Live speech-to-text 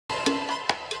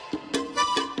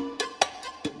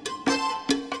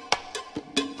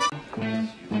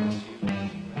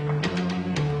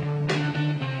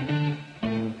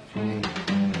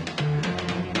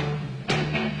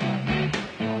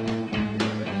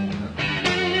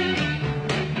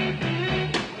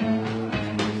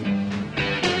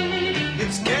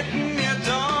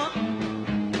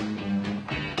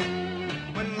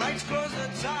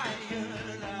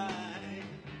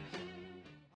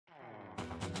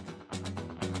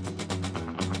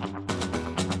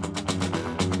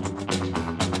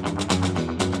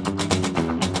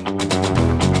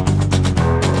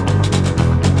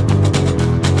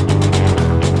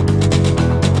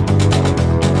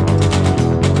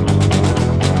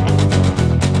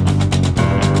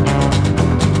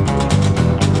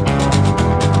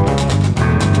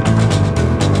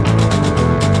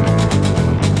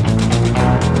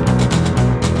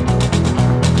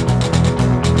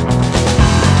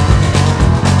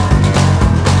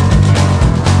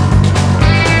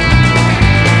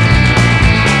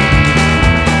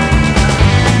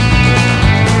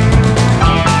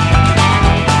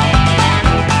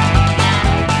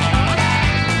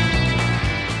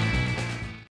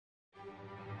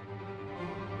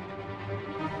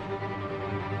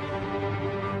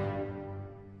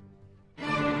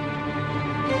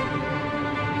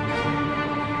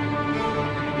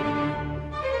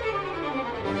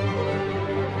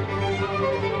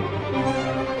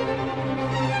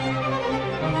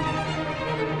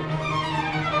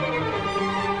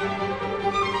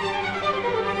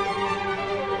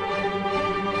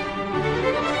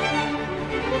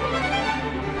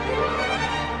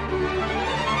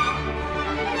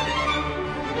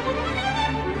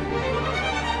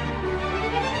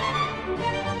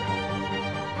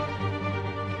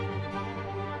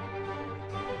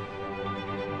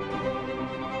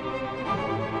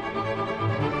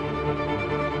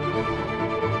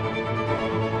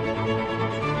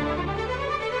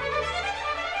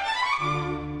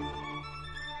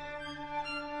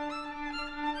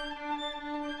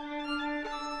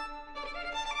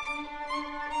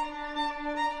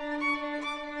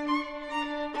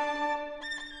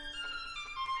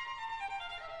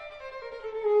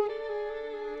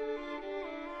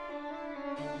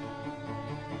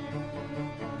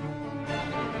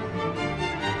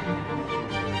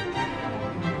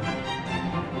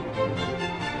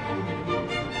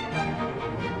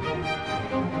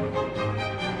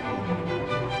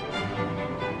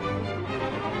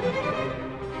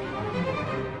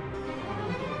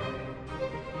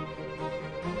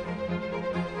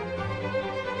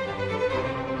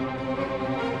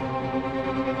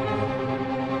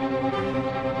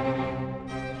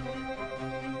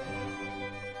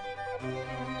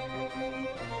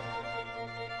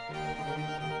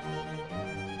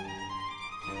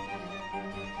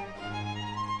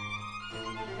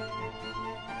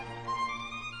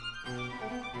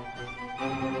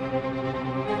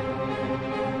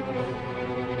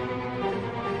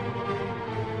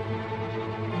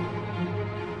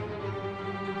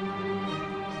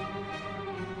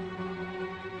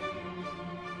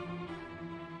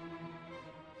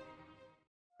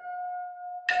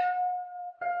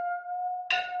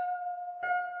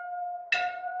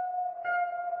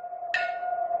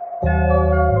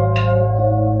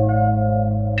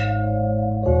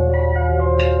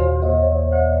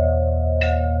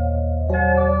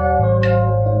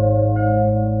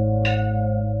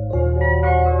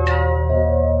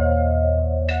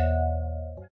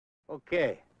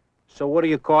So what do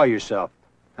you call yourself?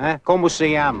 Huh? ¿Cómo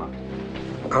se llama?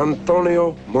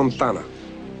 Antonio Montana.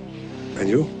 And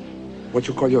you? What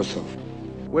you call yourself?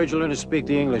 Where'd you learn to speak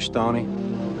the English, Tony?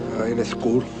 In a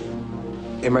school.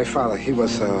 And my father, he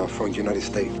was from the United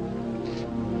States.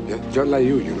 Just like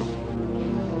you know.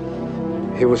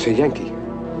 He was a Yankee.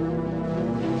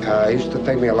 He used to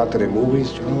take me a lot to the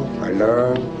movies, you know. I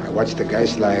learned. I watched the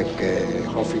guys like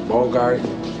Humphrey Bogart,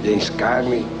 James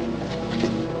Cagney.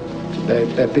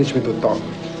 They teach me to talk.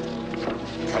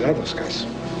 I like those guys.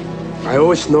 I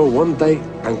always know one day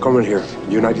I'm coming here,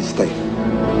 United States.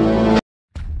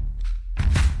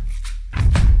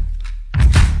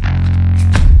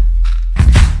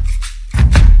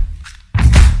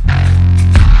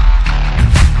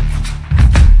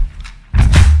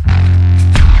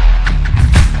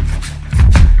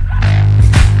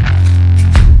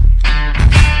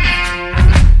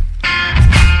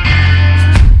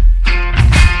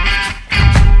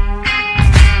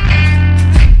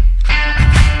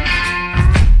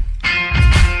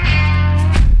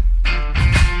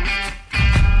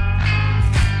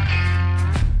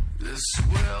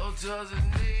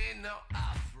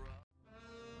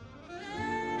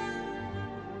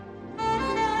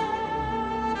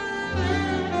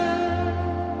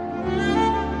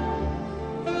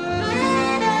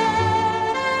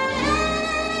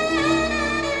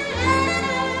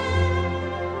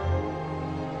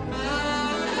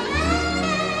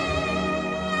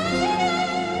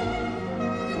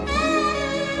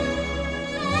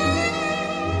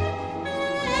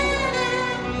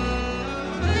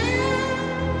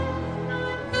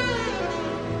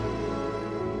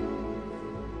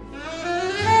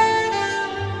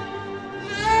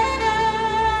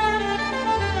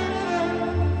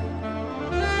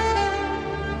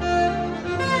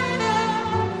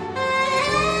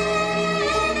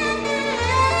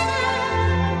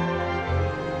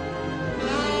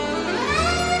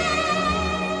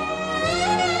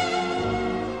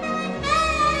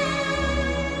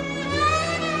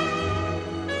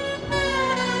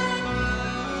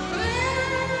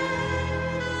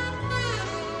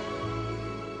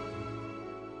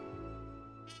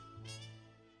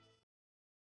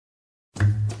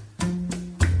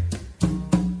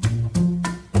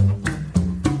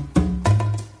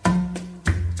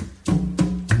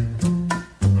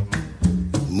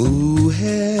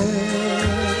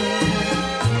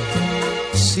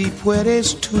 Si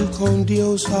puedes tú con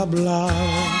Dios hablar,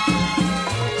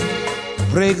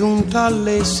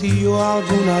 pregúntale si yo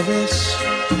alguna vez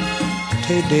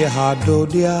te he dejado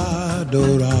de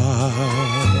adorar.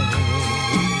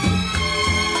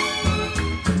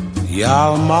 Y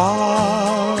al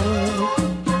mar,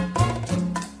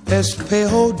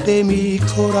 espejo de mi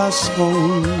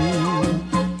corazón,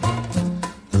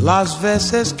 las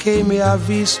veces que me ha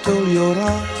visto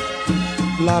llorar,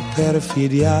 la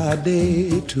perfidia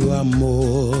de tu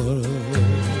amor.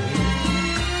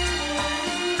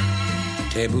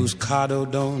 Te he buscado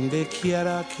donde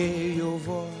quiera que yo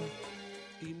voy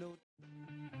y no...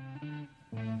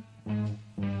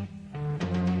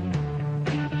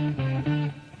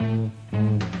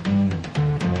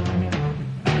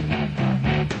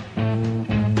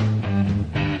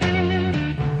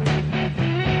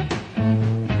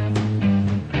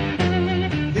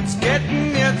 It's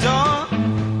getting near dawn.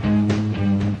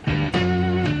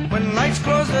 When lights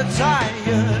close the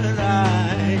tired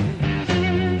eyes,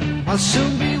 I'll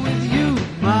soon be with you,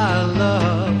 my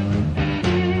love.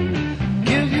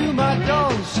 Give you my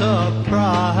dawn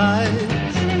surprise.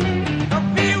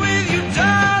 I'll be with you,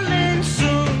 darling,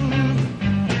 soon.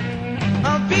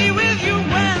 I'll be with you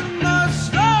when the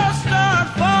stars start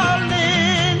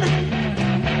falling.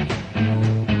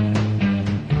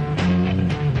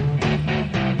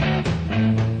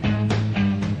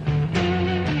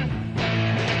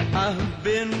 I've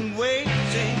been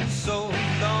waiting so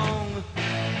long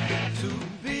to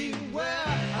be where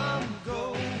I'm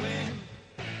going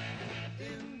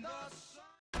in the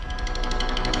sun.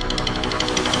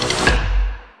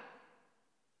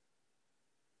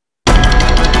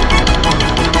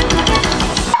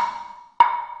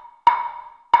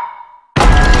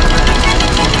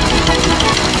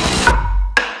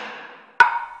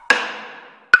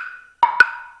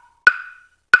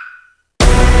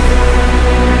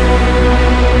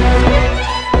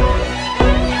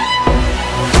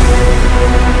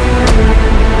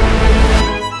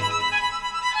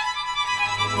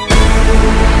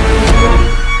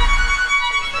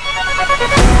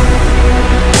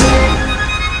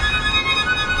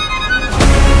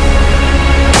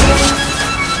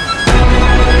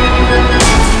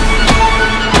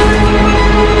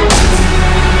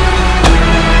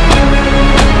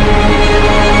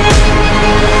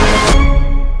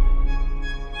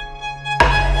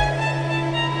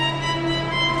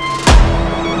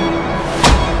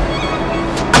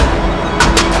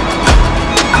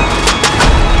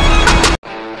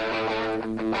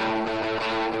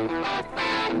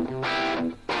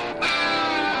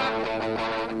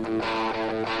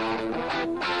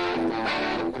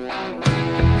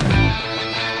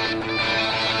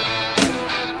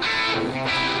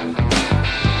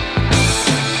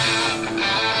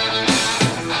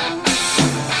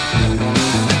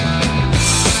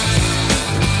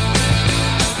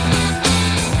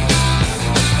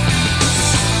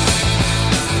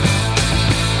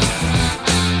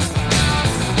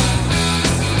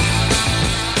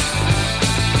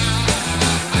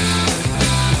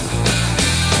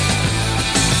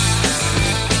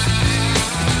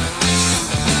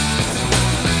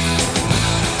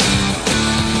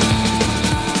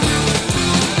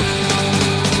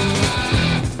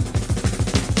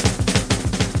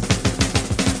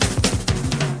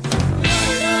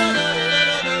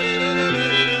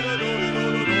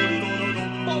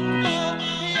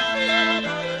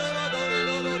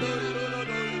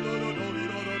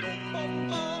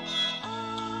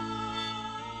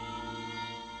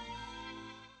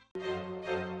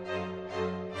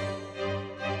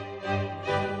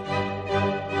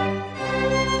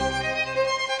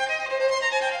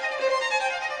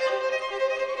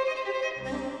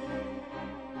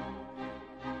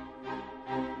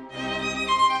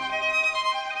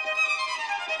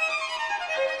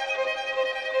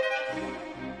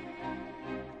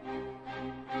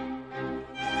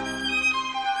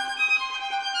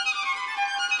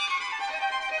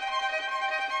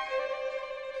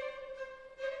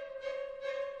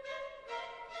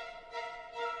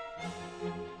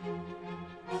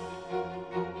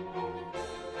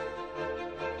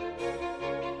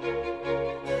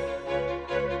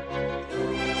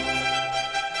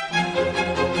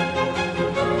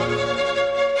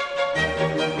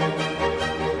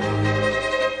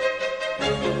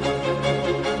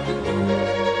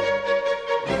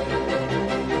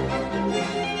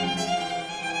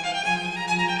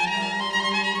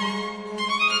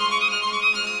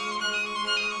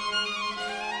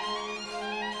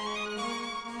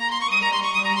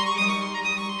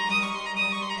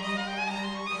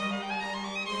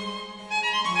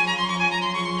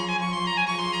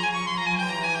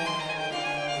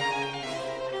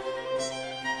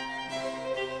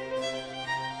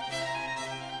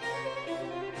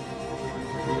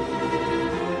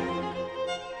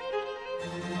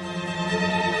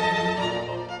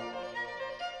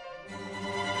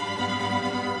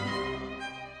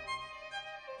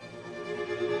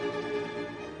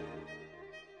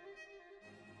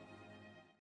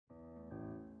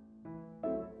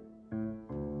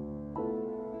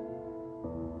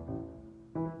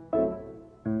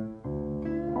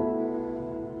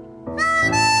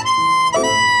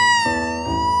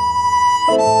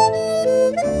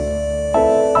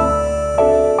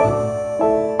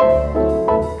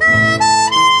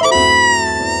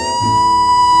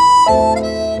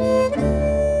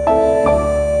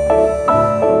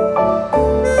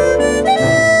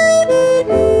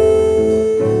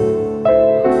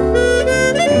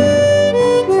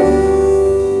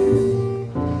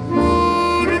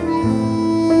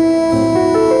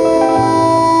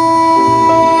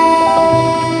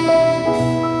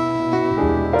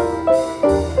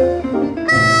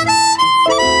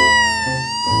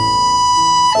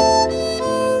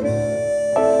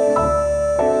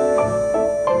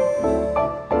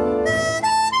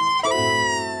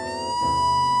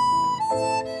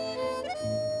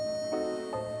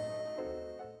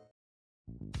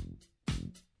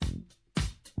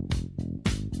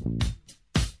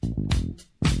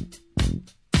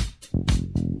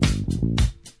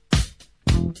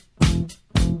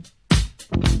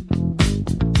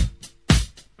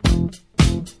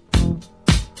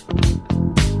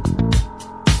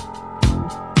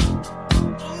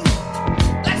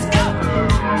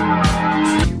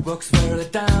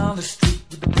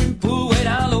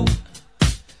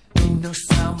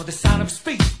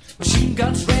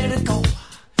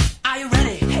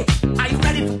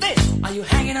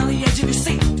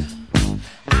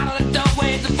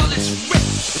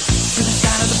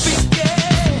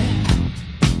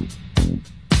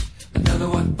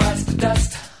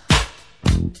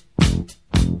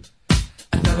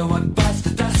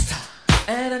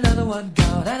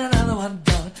 one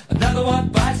done, another one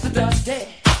bites the dust. Hey,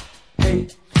 hey,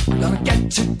 I'm gonna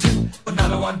get you too.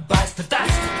 Another one bites the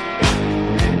dust.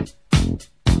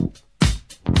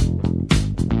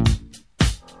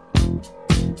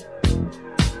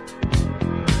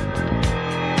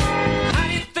 How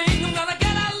do you think I'm gonna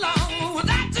get along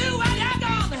without you when you're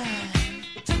gone?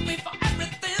 You took me for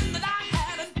everything that I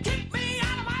had and kicked me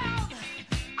out of my own.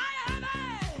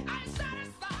 I'm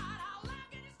satisfied. How long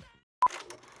can you stay?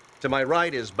 To my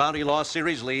right is Bounty Law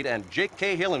Series lead and Jake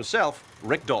Cahill himself,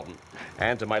 Rick Dalton.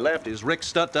 And to my left is Rick's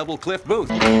stunt double, Cliff Booth.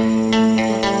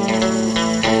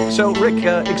 So, Rick,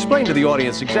 explain to the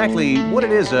audience exactly what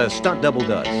it is a stunt double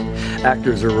does.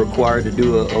 Actors are required to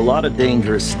do a lot of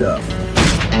dangerous stuff.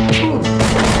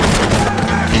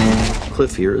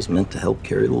 Cliff here is meant to help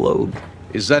carry the load.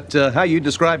 Is that how you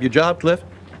describe your job, Cliff?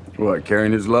 What,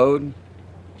 carrying his load?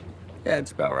 Yeah,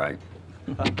 it's about right.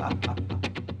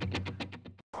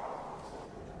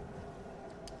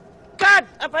 Cut!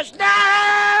 Tapos na!